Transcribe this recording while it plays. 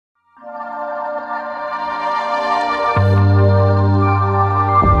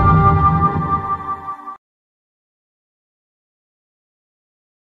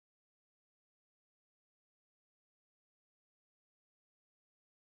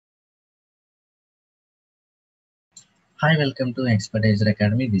Hi, welcome to Expertisor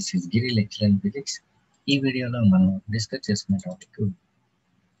Academy. This is Giri, lecturer in physics. ఈ వీడియోలో మనం discuss చేసుకునే topic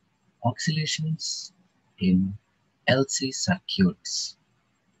ఆక్సిలేషన్స్ in LC circuits.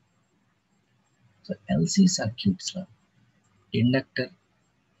 So LC సర్క్యూట్స్లో inductor,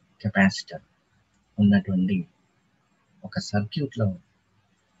 capacitor ఉన్నటువంటి ఒక సర్క్యూట్లో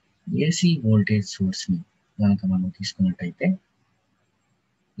ఏసీ వోల్టేజ్ సోర్స్ని కనుక మనం తీసుకున్నట్టయితే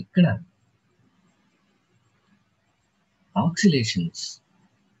ఇక్కడ ఆక్సిలేషన్స్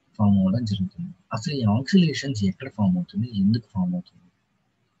ఫామ్ అవ్వడం జరుగుతుంది. అసలు ఈ ఆక్సిలేషన్స్ ఎక్కడ ఫామ్ అవుతుంది, ఎందుకు ఫామ్ అవుతుంది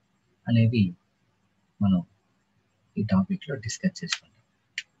అనేది మనం ఈ టాపిక్లో డిస్కస్ చేసుకుంటాం.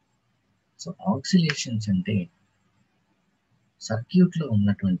 సో ఆక్సిలేషన్స్ అంటే సర్క్యూట్లో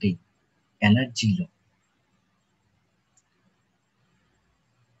ఉన్నటువంటి ఎనర్జీలో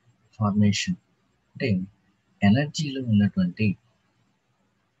ఫార్మేషన్, అంటే ఎనర్జీలో ఉన్నటువంటి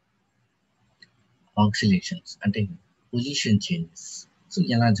ఆక్సిలేషన్స్ అంటే పొజిషన్ చేంజెస్. సో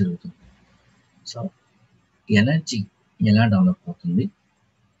ఎలా జరుగుతుంది, సో ఎనర్జీ ఎలా డెవలప్ అవుతుంది,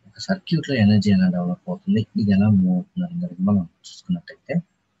 ఒక సర్క్యూట్లో ఎనర్జీ ఎలా డెవలప్ అవుతుంది, ఇది ఎలా మూవ్ అవుతుంది అనేది మనం చూసుకున్నట్టయితే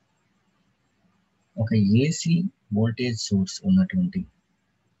ఒక ఏసీ వోల్టేజ్ సోర్స్ ఉన్నటువంటి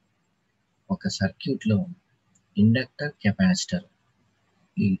ఒక సర్క్యూట్లో ఇండక్టర్, కెపాసిటర్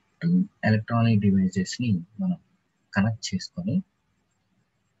ఈ టూ ఎలక్ట్రానిక్ డివైజెస్ని మనం కనెక్ట్ చేసుకొని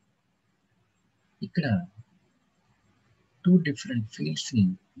ఇక్కడ టూ డిఫరెంట్ ఫీల్డ్స్ని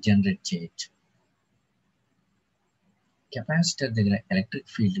జనరేట్ చేయొచ్చు. కెపాసిటర్ దగ్గర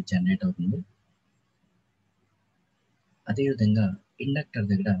ఎలక్ట్రిక్ ఫీల్డ్ జనరేట్ అవుతుంది, అదేవిధంగా ఇండక్టర్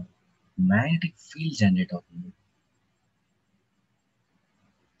దగ్గర మ్యాగ్నెటిక్ ఫీల్డ్ జనరేట్ అవుతుంది.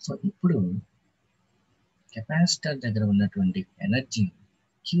 సో ఇప్పుడు కెపాసిటర్ దగ్గర ఉన్నటువంటి energy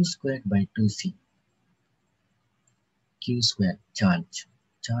Q²/2C, Q²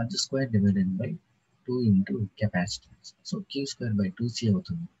 charge square divided by 2 into capacitance. So Q²/2C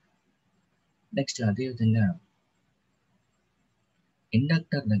అవుతుంది. నెక్స్ట్ అదేవిధంగా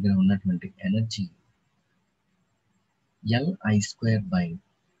ఇండక్టర్ దగ్గర ఉన్నటువంటి ఎనర్జీ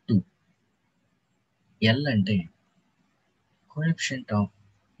Li²/2. L అంటే కోఎఫిషియంట్ ఆఫ్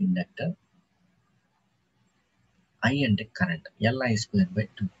ఇండక్టర్, I అంటే కరెంట్,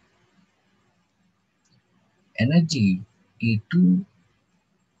 Li²/2. ఎనర్జీ ఈ టూ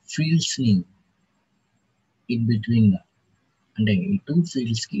ఫీల్డ్స్ని ఇన్ బిట్వీన్గా, అంటే ఈ టూ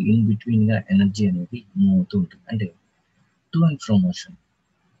ఫీల్డ్స్కి ఇన్ బిట్వీన్గా ఎనర్జీ అనేది మూవ్ అవుతూ ఉంటుంది. అంటే to and fro motion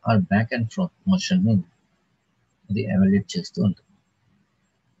are back and fro మోషన్ని ఇది ఎవాల్యుయేట్ చేస్తూ ఉంటుంది.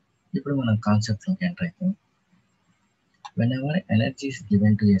 ఇప్పుడు మనం కాన్సెప్ట్లోకి ఎంటర్ అయితే, whenever energy is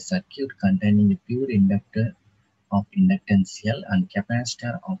given to a circuit containing a pure inductor of inductance L and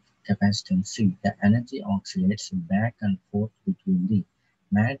capacitor of capacitance C, the energy oscillates back and forth between the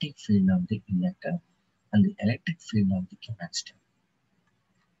magnetic field of the inductor and the electric field of the capacitor.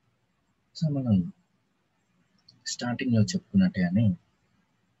 So మనం స్టార్టింగ్లో చెప్పుకున్నట్టుగానే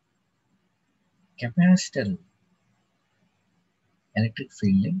capacitor electric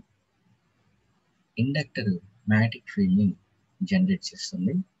ఫీల్డ్ని, inductor magnetic ఫీల్డ్ని generate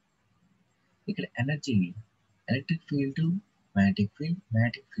చేస్తుంది. ఇక్కడ energy electric field to magnetic field,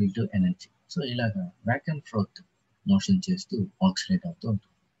 magnetic field to energy. So ఇలాగా back and fourth motion చేస్తూ oxalate అవుతూ ఉంటుంది.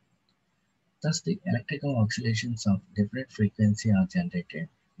 Thus the electrical oscillations of different frequency are generated.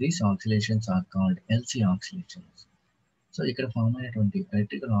 These oscillations are called LC oscillations. So ఇక్కడ form అయినటువంటి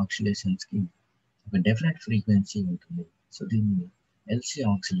electrical ఆక్సిలేషన్స్కి ఒక definite frequency ఉంటుంది. So దీన్ని LC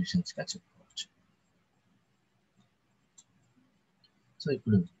ఆక్సిలేషన్స్గా చెప్పుకోవచ్చు. సో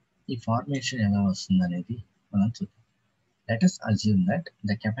ఇప్పుడు ఈ ఫార్మేషన్ ఎలా వస్తుంది అనేది మనం చూద్దాం. Let us assume that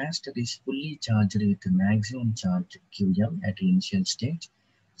the capacitor is fully charged with maximum charge Qm at initial stage,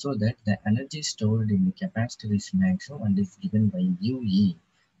 so that the energy stored in the capacitor is maximum and is given by UE,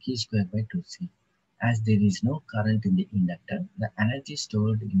 Q²/2C. As there is no current in the inductor, the energy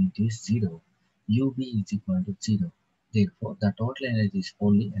stored in it is 0. UB is equal to 0. Therefore, the total energy is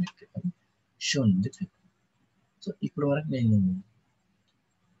wholly electrical, shown in the figure. So ఇప్పుడు వరకు నేను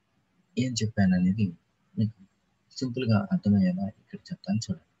ఏం చెప్పాను అనేది మీకు సింపుల్గా అర్థమయ్యేలా ఇక్కడ చెప్తాను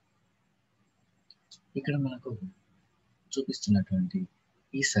చూడండి. ఇక్కడ మనకు చూపిస్తున్నటువంటి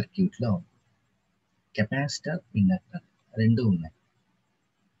ఈ సర్క్యూట్లో కెపాసిటర్, ఇండక్టర్ రెండు ఉన్నాయి.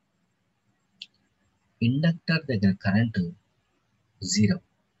 ఇండక్టర్ దగ్గర కరెంటు 0,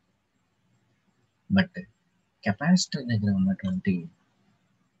 బట్ కెపాసిటర్ దగ్గర ఉన్నటువంటి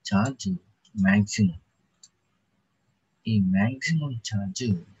ఛార్జ్ మ్యాక్సిమం. ఈ మ్యాక్సిమం ఛార్జ్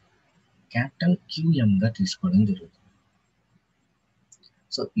క్యాపిటల్ QMగా తీసుకోవడం జరుగుతుంది.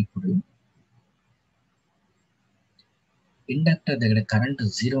 సో ఇప్పుడు ఇండక్టర్ దగ్గర కరెంటు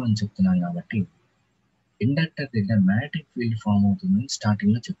 0 అని చెప్తున్నాం కాబట్టి ఇండక్టర్ దగ్గర మ్యాగ్నెటిక్ ఫీల్డ్ ఫామ్ అవుతుందని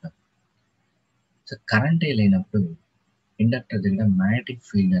స్టార్టింగ్లో చెప్పాను. సో కరెంటే లేనప్పుడు ఇండక్టర్ దగ్గర మ్యాగ్నెటిక్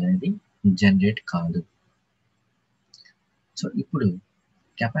ఫీల్డ్ అనేది జనరేట్ కాదు. సో ఇప్పుడు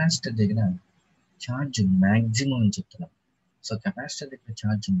కెపాసిటర్ దగ్గర ఛార్జ్ మ్యాక్సిమం అని చెప్తున్నాం. సో కెపాసిటర్ దగ్గర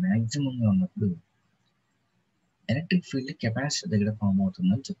ఛార్జ్ మ్యాక్సిమంగా ఉన్నప్పుడు ఎలక్ట్రిక్ ఫీల్డ్ కెపాసిటర్ దగ్గర ఫామ్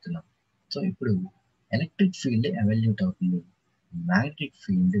అవుతుందని చెప్తున్నాం. సో ఇప్పుడు ఎలక్ట్రిక్ ఫీల్డ్ ఎవల్యూట్ అవుతుంది, మ్యాగ్నెటిక్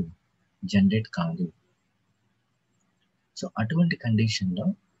ఫీల్డ్ జనరేట్ కాదు. సో అటువంటి కండిషన్లో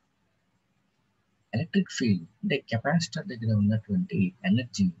ఎలక్ట్రిక్ ఫీల్డ్ అంటే కెపాసిటర్ దగ్గర ఉన్నటువంటి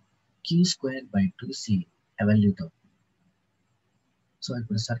ఎనర్జీ Q²/2C ఎవల్యూట్ అవుతుంది. సో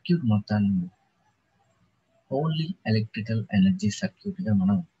ఇప్పుడు సర్క్యూట్ మొత్తాన్ని ఓన్లీ ఎలక్ట్రికల్ ఎనర్జీ సర్క్యూట్గా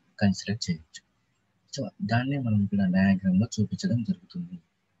మనం కన్సిడర్ చేయొచ్చు. సో దాన్నే మనం ఇక్కడ డయాగ్రామ్లో చూపించడం జరుగుతుంది.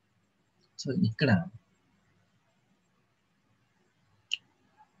 సో ఇక్కడ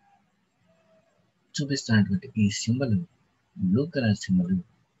చూపిస్తున్నటువంటి ఈ symbol, blue colour symbol,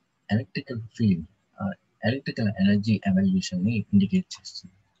 electrical field electrical energy ఎవల్యూషన్ని indicate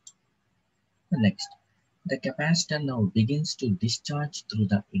చేస్తుంది. Next, the capacitor now begins to discharge through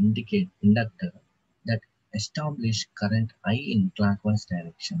the inductor that establish current I in clockwise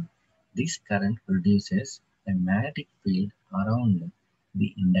direction. This current produces a magnetic field around the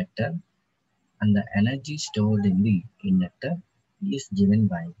inductor, and the energy stored in the inductor is given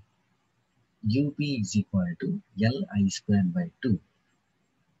by UP is equal to Li²/2.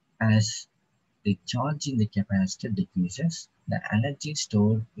 As the charge in the capacitor decreases, the energy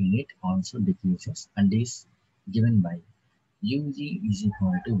stored in it also decreases and is given by UE is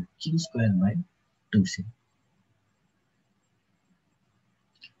equal to Q²/2C.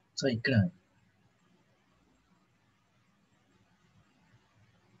 So ఇక్కడ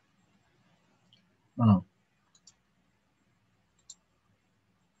మనం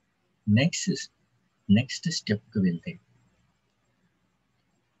next స్టెప్కి వెళ్తే,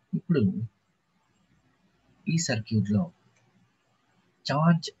 ఇప్పుడు ఈ సర్క్యూట్లో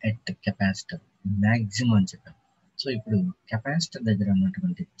charge at capacitor maximum అని చెప్పాం. So ఇప్పుడు capacitor దగ్గర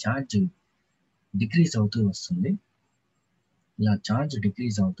ఉన్నటువంటి ఛార్జ్ డిక్రీజ్ అవుతూ వస్తుంది. ఇలా ఛార్జ్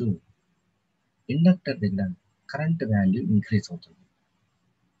డిక్రీజ్ అవుతూ ఇండక్టర్ దగ్గర కరెంట్ వాల్యూ ఇంక్రీజ్ అవుతుంది.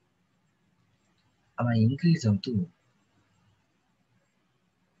 అలా ఇంక్రీజ్ అవుతూ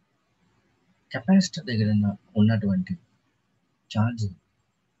కెపాసిటర్ దగ్గర ఉన్నటువంటి ఛార్జ్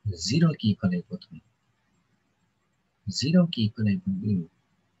జీరోకి ఈక్వల్ అయిపోతుంది. జీరోకి ఈక్వల్ అయిపోయి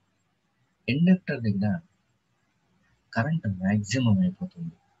ఇండక్టర్ దగ్గర కరెంట్ మ్యాక్సిమం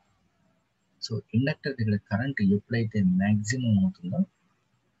అయిపోతుంది. సో ఇండక్టర్ దగ్గర కరెంట్ ఎప్పుడైతే మ్యాక్సిమం అవుతుందో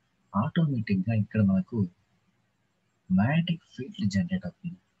ఆటోమేటిక్గా ఇక్కడ మనకు మ్యాగ్నెటిక్ ఫీల్డ్ జనరేట్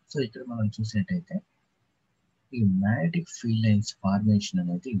అవుతుంది. సో ఇక్కడ మనం చూసినట్టయితే ఈ మ్యాగ్నెటిక్ ఫీల్డ్ లైన్స్ ఫార్మేషన్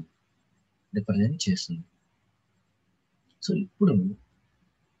అనేది రిప్రజెంట్ చేస్తుంది. సో ఇప్పుడు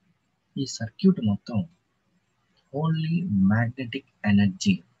ఈ సర్క్యూట్ మొత్తం ఓన్లీ మ్యాగ్నెటిక్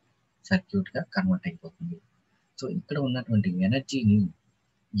ఎనర్జీ సర్క్యూట్గా కన్వర్ట్ అయిపోతుంది. సో ఇక్కడ ఉన్నటువంటి ఎనర్జీని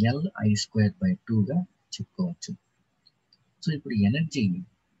Li²/2గా చెప్పుకోవచ్చు. సో ఇప్పుడు ఎనర్జీ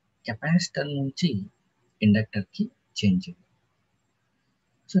కెపాసిటర్ నుంచి ఇండక్టర్కి చేంజ్ అయింది.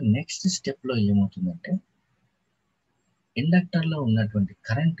 సో నెక్స్ట్ స్టెప్లో ఏమవుతుందంటే ఇండక్టర్లో ఉన్నటువంటి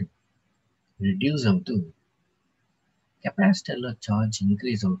కరెంట్ రిడ్యూస్ అవుతూ కెపాసిటర్లో ఛార్జ్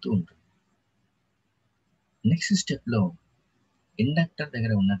ఇంక్రీజ్ అవుతూ ఉంటుంది. నెక్స్ట్ స్టెప్లో ఇండక్టర్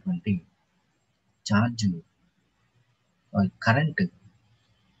దగ్గర ఉన్నటువంటి ఛార్జ్ కరెంట్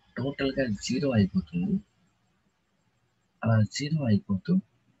టోటల్గా జీరో అయిపోతుంది. అలా జీరో అయిపోతూ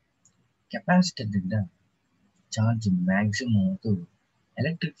కెపాసిటర్ దగ్గర ఛార్జ్ మ్యాక్సిమం అవుతూ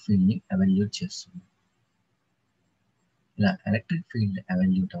ఎలక్ట్రిక్ ఫీల్డ్ని ఎవల్యూట్ చేస్తుంది. ఇలా ఎలక్ట్రిక్ ఫీల్డ్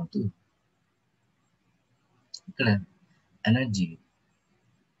ఎవల్యూట్ అవుతూ ఇక్కడ ఎనర్జీ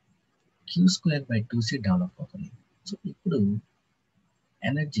Q²/2C డెవలప్ అవుతుంది. సో ఇప్పుడు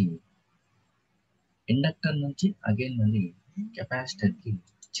ఎనర్జీ ఇండక్టర్ నుంచి అగైన్ మళ్ళీ కెపాసిటర్కి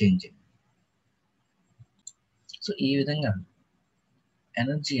చేంజ్ అయింది. సో ఈ విధంగా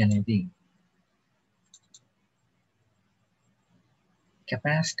ఎనర్జీ అనేది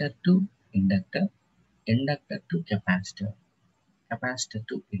capacitor to inductor, inductor to capacitor, capacitor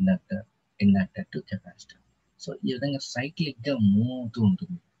to inductor, inductor to capacitor. So ఈ విధంగా సైక్లిక్గా మూవ్ అవుతూ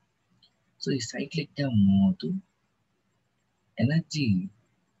ఉంటుంది. సో ఈ సైక్లిక్గా మూవ్ అవుతూ energy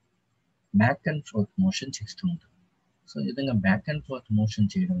back and fourth motion చేస్తూ ఉంటుంది. సో ఈ విధంగా బ్యాక్ అండ్ ఫోర్త్ మోషన్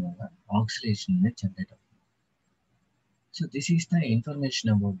చేయడం వల్ల ఆక్సిలేషన్ అనేది జనరేట్ అవుతుంది. So this is the information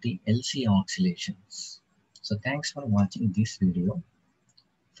about the LC oscillations. So thanks for watching this video.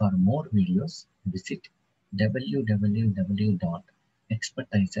 For more videos, visit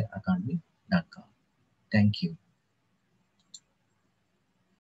www.expertisoracademy.com. Thank you.